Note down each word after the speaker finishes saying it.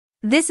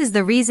This is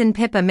the reason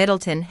Pippa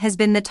Middleton has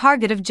been the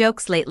target of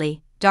jokes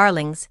lately.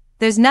 Darlings,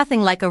 there's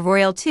nothing like a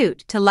royal toot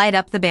to light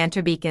up the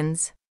banter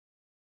beacons.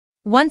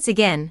 Once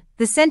again,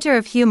 the center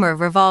of humor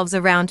revolves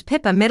around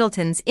Pippa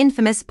Middleton's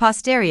infamous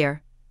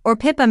posterior, or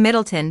Pippa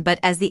Middleton but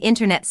as the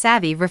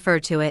internet-savvy refer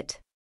to it.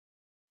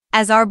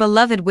 As our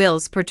beloved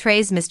Wills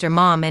portrays Mr.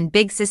 Mom and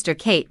Big Sister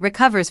Kate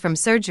recovers from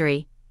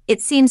surgery,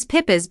 it seems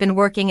Pippa's been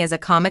working as a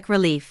comic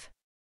relief.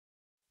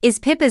 Is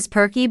Pippa's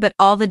perky but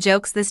all the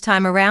jokes this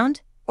time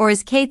around, or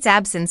is Kate's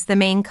absence the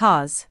main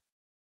cause?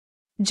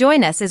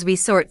 Join us as we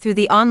sort through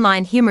the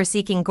online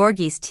humor-seeking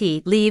Gorgie's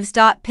tea leaves.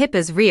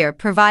 Pippa's rear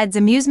provides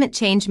amusement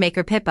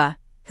changemaker Pippa,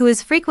 who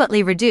is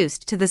frequently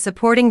reduced to the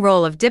supporting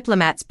role of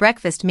diplomat's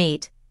breakfast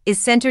meat, is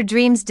center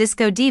Dream's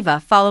disco diva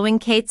following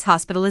Kate's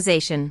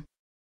hospitalization.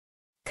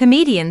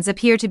 Comedians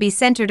appear to be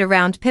centered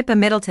around Pippa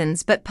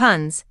Middleton's but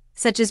puns,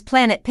 such as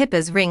Planet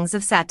Pippa's rings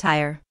of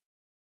satire.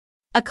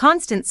 A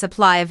constant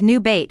supply of new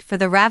bait for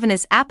the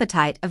ravenous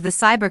appetite of the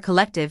cyber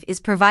collective is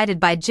provided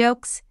by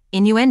jokes,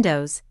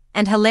 innuendos,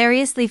 and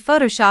hilariously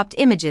photoshopped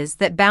images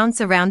that bounce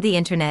around the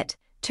internet,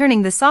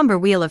 turning the somber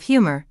wheel of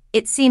humor.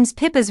 It seems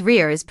Pippa's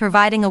rear is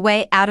providing a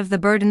way out of the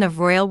burden of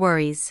royal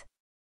worries.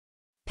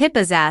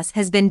 Pippa's ass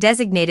has been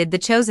designated the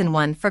chosen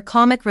one for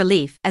comic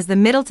relief as the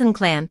Middleton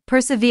clan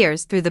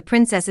perseveres through the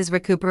princess's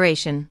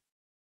recuperation.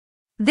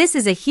 This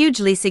is a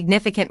hugely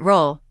significant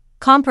role,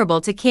 comparable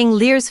to King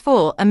Lear's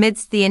fool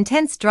amidst the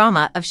intense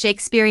drama of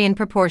Shakespearean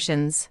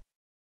proportions.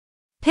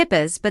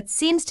 Pippa's but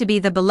seems to be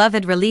the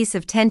beloved release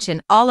of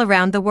tension all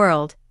around the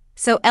world,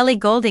 so Ellie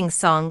Goulding's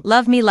song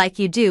Love Me Like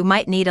You Do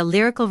might need a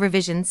lyrical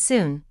revision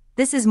soon.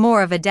 This is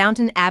more of a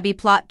Downton Abbey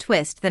plot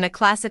twist than a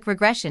classic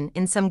regression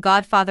in some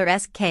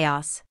Godfather-esque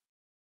chaos.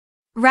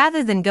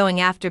 Rather than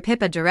going after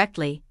Pippa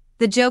directly,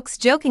 the jokes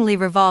jokingly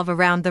revolve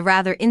around the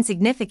rather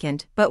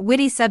insignificant but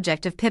witty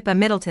subject of Pippa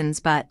Middleton's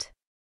butt.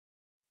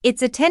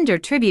 It's a tender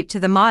tribute to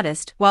the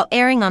modest while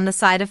erring on the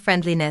side of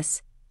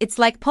friendliness. It's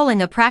like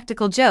pulling a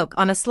practical joke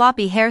on a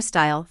sloppy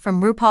hairstyle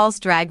from RuPaul's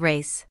Drag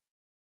Race.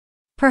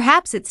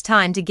 Perhaps it's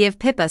time to give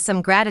Pippa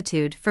some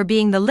gratitude for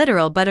being the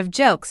literal butt of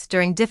jokes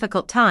during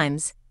difficult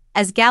times,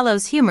 as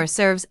gallows humor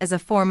serves as a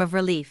form of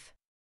relief.